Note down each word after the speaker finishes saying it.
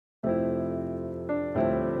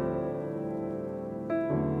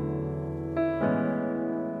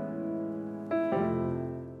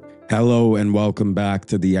Hello and welcome back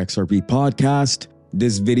to the XRP podcast.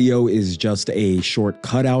 This video is just a short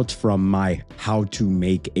cutout from my how to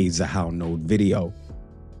make a Xahau node video.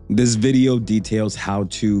 This video details how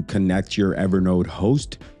to connect your Evernode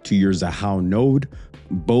host to your Xahau node,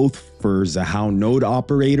 both for Xahau node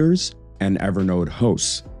operators and Evernode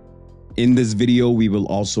hosts. In this video, we will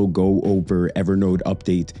also go over Evernode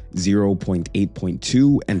update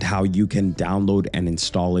 0.8.2 and how you can download and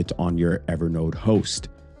install it on your Evernode host.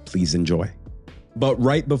 Please enjoy. But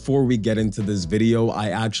right before we get into this video, I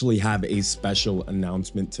actually have a special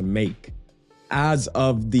announcement to make. As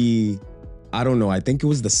of I think it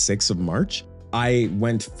was the 6th of March, I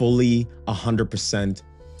went fully 100%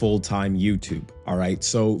 full-time YouTube. All right,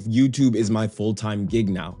 so YouTube is my full-time gig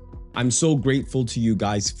now. I'm so grateful to you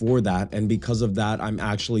guys for that, and because of that, I'm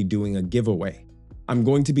actually doing a giveaway. I'm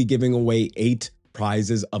going to be giving away 8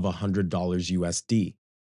 prizes of $100 USD.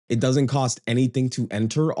 It doesn't cost anything to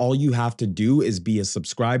enter. All you have to do is be a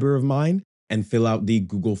subscriber of mine and fill out the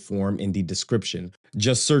Google form in the description.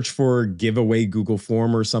 Just search for giveaway Google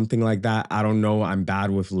form or something like that. I don't know. I'm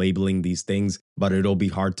bad with labeling these things, but it'll be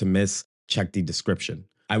hard to miss. Check the description.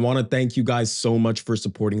 I want to thank you guys so much for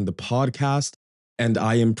supporting the podcast, and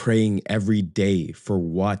I am praying every day for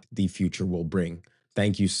what the future will bring.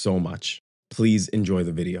 Thank you so much. Please enjoy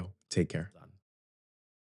the video. Take care.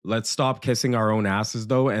 Let's stop kissing our own asses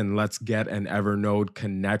though, and let's get an Evernode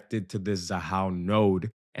connected to this Xahau node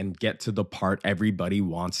and get to the part everybody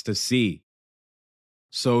wants to see.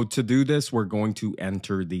 So to do this, we're going to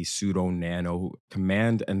enter the sudo nano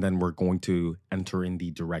command, and then we're going to enter in the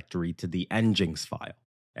directory to the nginx file.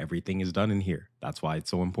 Everything is done in here. That's why it's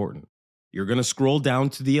so important. You're going to scroll down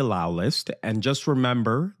to the allow list, and just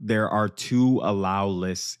remember there are 2 allow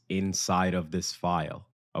lists inside of this file,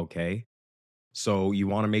 okay? So you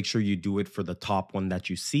want to make sure you do it for the top one that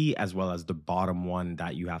you see, as well as the bottom one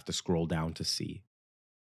that you have to scroll down to see.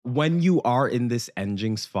 When you are in this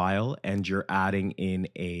nginx file and you're adding in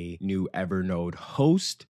a new Evernode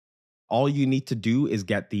host, all you need to do is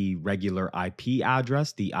get the regular IP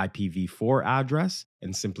address, the IPv4 address,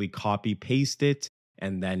 and simply copy paste it,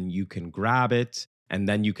 and then you can grab it, and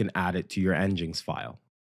then you can add it to your nginx file.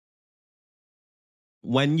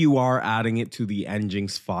 When you are adding it to the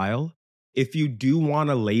nginx file, if you do want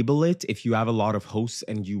to label it, if you have a lot of hosts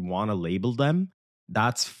and you want to label them,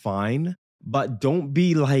 that's fine. But don't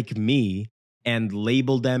be like me and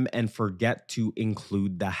label them and forget to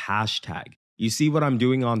include the hashtag. You see what I'm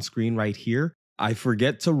doing on screen right here? I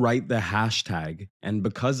forget to write the hashtag. And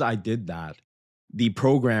because I did that, the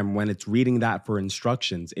program, when it's reading that for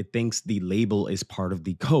instructions, it thinks the label is part of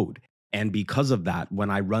the code. And because of that, when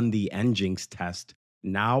I run the nginx test,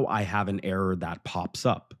 now I have an error that pops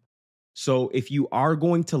up. So if you are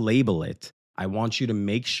going to label it, I want you to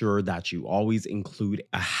make sure that you always include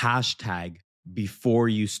a hashtag before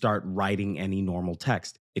you start writing any normal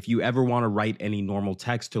text. If you ever want to write any normal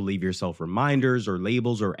text to leave yourself reminders or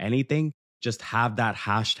labels or anything, just have that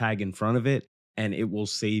hashtag in front of it, and it will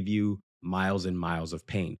save you miles and miles of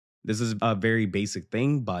pain. This is a very basic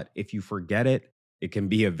thing, but if you forget it, it can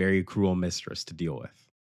be a very cruel mistress to deal with.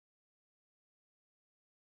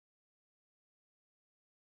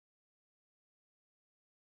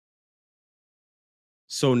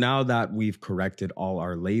 So now that we've corrected all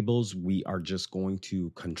our labels, we are just going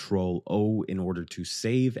to Control O in order to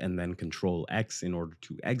save, and then Control X in order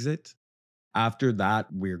to exit. After that,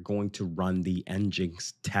 we're going to run the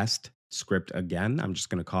nginx test script again. I'm just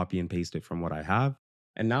going to copy and paste it from what I have.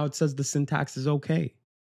 And now it says the syntax is okay.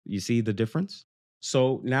 You see the difference?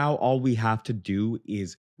 So now all we have to do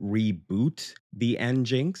is reboot the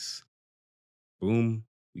nginx. Boom,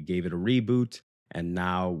 we gave it a reboot, and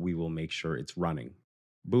now we will make sure it's running.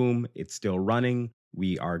 Boom, it's still running.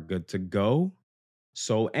 We are good to go.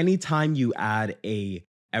 So anytime you add a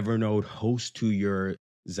Evernode host to your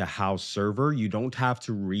Xahau server, you don't have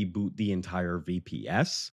to reboot the entire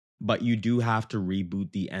VPS, but you do have to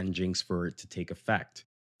reboot the nginx for it to take effect.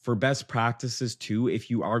 For best practices too,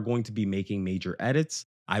 if you are going to be making major edits,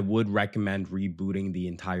 I would recommend rebooting the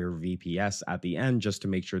entire VPS at the end just to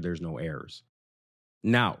make sure there's no errors.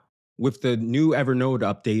 Now, with the new Evernode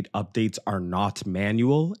update, updates are not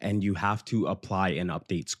manual, and you have to apply an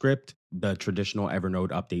update script. The traditional Evernode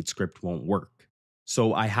update script won't work.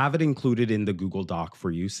 So I have it included in the Google Doc for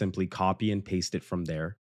you. Simply copy and paste it from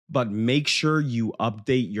there. But make sure you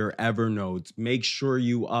update your Evernodes. Make sure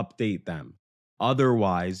you update them.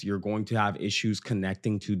 Otherwise, you're going to have issues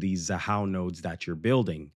connecting to these Xahau nodes that you're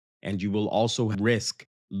building. And you will also risk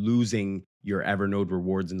losing your Evernode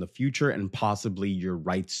rewards in the future and possibly your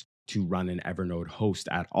rights to run an Evernode host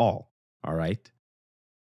at all. All right.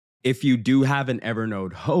 If you do have an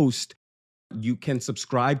Evernode host, you can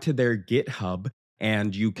subscribe to their GitHub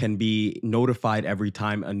and you can be notified every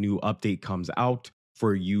time a new update comes out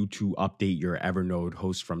for you to update your Evernode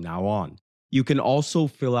host from now on. You can also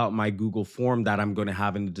fill out my Google form that I'm going to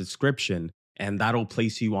have in the description, and that'll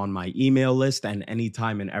place you on my email list. And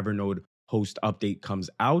anytime an Evernode host update comes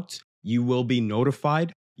out, you will be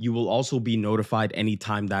notified. You will also be notified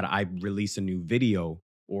anytime that I release a new video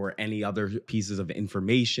or any other pieces of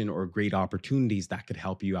information or great opportunities that could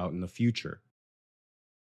help you out in the future.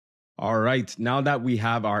 All right, now that we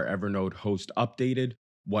have our Evernode host updated,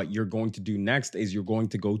 what you're going to do next is you're going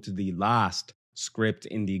to go to the last script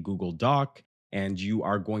in the Google Doc, and you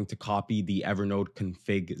are going to copy the Evernode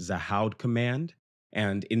config Xahau command.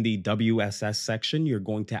 And in the WSS section, you're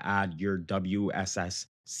going to add your WSS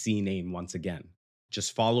CNAME once again.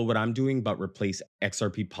 Just follow what I'm doing, but replace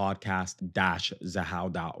XRP podcast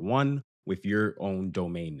 -Xahau.1 with your own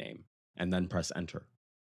domain name, and then press enter.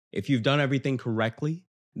 If you've done everything correctly,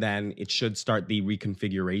 then it should start the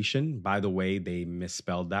reconfiguration. By the way, they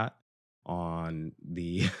misspelled that on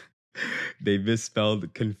the they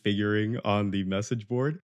misspelled configuring on the message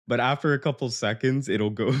board. But after a couple seconds, it'll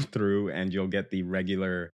go through and you'll get the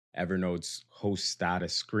regular Evernode's host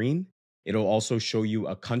status screen. It'll also show you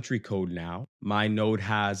a country code now. My node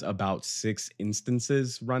has about 6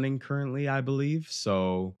 instances running currently, I believe.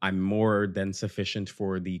 So I'm more than sufficient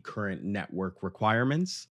for the current network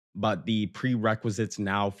requirements. But the prerequisites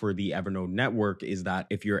now for the Evernode network is that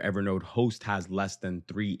if your Evernode host has less than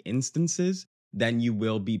 3 instances, then you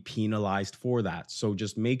will be penalized for that. So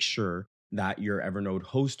just make sure that your Evernode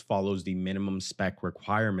host follows the minimum spec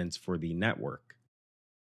requirements for the network.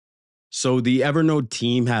 So the Evernode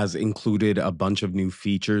team has included a bunch of new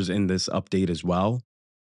features in this update as well.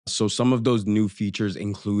 So some of those new features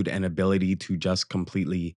include an ability to just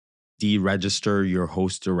completely deregister your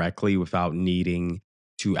host directly without needing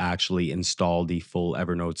to actually install the full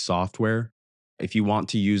Evernode software. If you want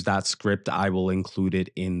to use that script, I will include it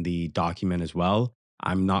in the document as well.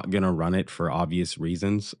 I'm not going to run it for obvious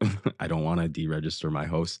reasons. I don't want to deregister my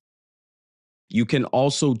host. You can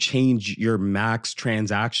also change your max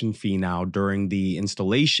transaction fee now during the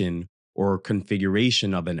installation or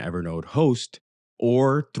configuration of an Evernode host,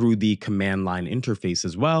 or through the command line interface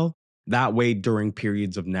as well. That way, during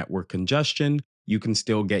periods of network congestion, you can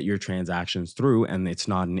still get your transactions through, and it's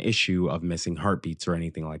not an issue of missing heartbeats or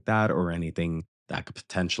anything like that, or anything that could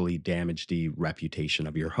potentially damage the reputation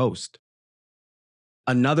of your host.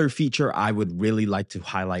 Another feature I would really like to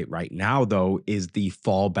highlight right now, though, is the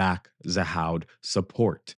fallback Xahau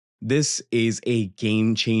support. This is a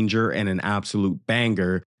game changer and an absolute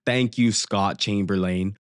banger. Thank you, Scott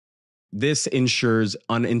Chamberlain. This ensures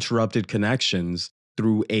uninterrupted connections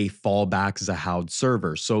through a fallback Xahau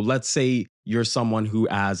server. So let's say you're someone who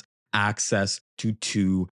has access to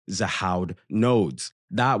 2 Xahau nodes.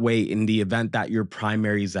 That way, in the event that your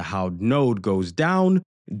primary Xahau node goes down,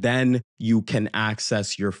 then you can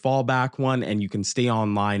access your fallback one and you can stay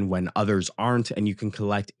online when others aren't, and you can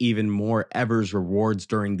collect even more Evers rewards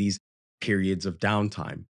during these periods of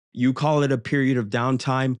downtime. You call it a period of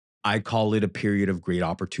downtime, I call it a period of great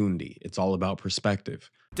opportunity. It's all about perspective.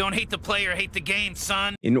 Don't hate the player, hate the game,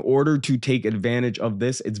 son. In order to take advantage of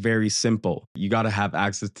this, it's very simple. You got to have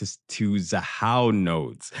access to 2 Xahau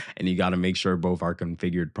nodes, and you got to make sure both are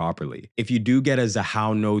configured properly. If you do get a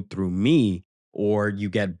Xahau node through me, or you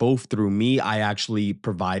get both through me, I actually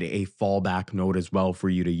provide a fallback node as well for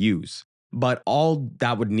you to use. But all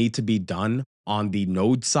that would need to be done on the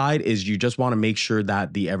node side is you just want to make sure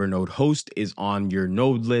that the Evernode host is on your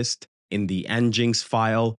node list in the nginx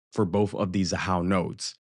file for both of these Xahau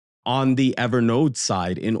nodes. On the Evernode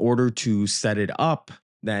side, in order to set it up,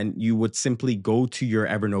 then you would simply go to your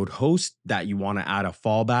Evernode host that you want to add a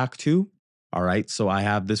fallback to. All right, so I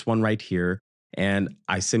have this one right here, and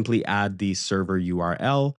I simply add the server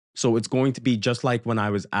URL. So it's going to be just like when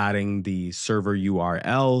I was adding the server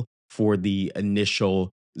URL for the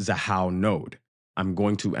initial Xahau node. I'm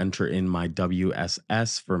going to enter in my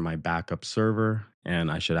WSS for my backup server,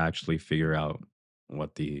 and I should actually figure out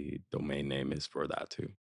what the domain name is for that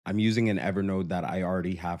too. I'm using an Evernode that I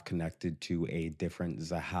already have connected to a different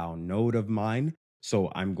Xahau node of mine.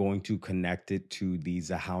 So I'm going to connect it to the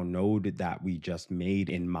Xahau node that we just made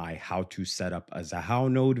in my how to set up a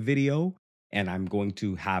Xahau node video. And I'm going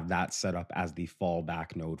to have that set up as the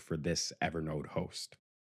fallback node for this Evernode host.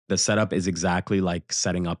 The setup is exactly like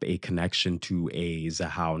setting up a connection to a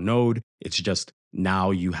Xahau node. It's just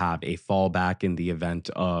now you have a fallback in the event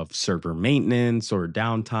of server maintenance or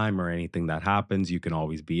downtime or anything that happens. You can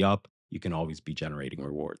always be up. You can always be generating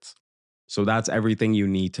rewards. So that's everything you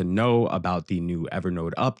need to know about the new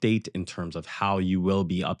Evernode update in terms of how you will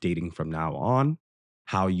be updating from now on,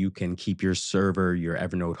 how you can keep your server, your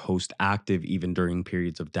Evernode host active even during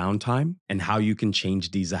periods of downtime, and how you can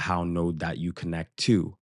change the Xahau node that you connect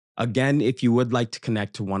to. Again, if you would like to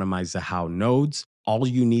connect to one of my Xahau nodes, all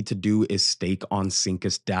you need to do is stake on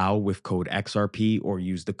Syncus DAO with code XRP or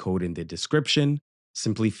use the code in the description.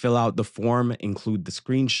 Simply fill out the form, include the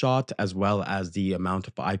screenshot, as well as the amount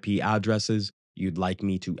of IP addresses you'd like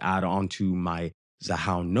me to add onto my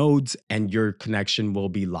Xahau nodes, and your connection will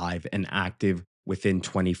be live and active within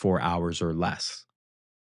 24 hours or less.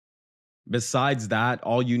 Besides that,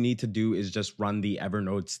 all you need to do is just run the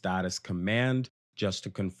Evernode status command just to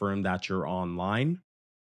confirm that you're online.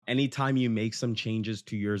 Anytime you make some changes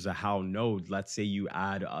to your Xahau node, let's say you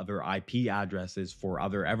add other IP addresses for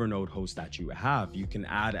other Evernode hosts that you have, you can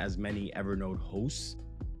add as many Evernode hosts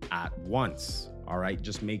at once. All right,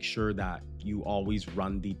 just make sure that you always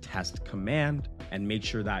run the test command and make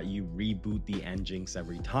sure that you reboot the Nginx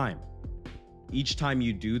every time. Each time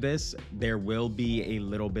you do this, there will be a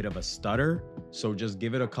little bit of a stutter. So just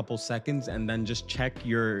give it a couple seconds and then just check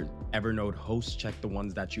your Evernode hosts, check the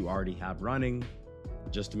ones that you already have running,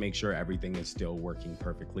 just to make sure everything is still working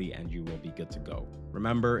perfectly and you will be good to go.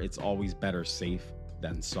 Remember, it's always better safe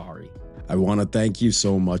than sorry. I want to thank you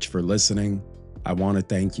so much for listening. I want to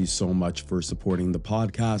thank you so much for supporting the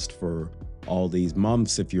podcast for all these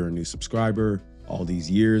months if you're a new subscriber, all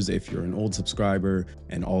these years if you're an old subscriber,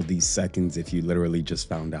 and all these seconds if you literally just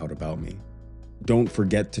found out about me. Don't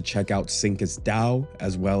forget to check out Syncus DAO,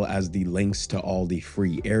 as well as the links to all the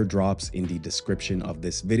free airdrops in the description of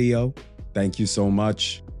this video. Thank you so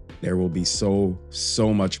much. There will be so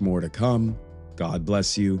much more to come. God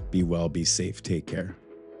bless you. Be well, be safe. Take care.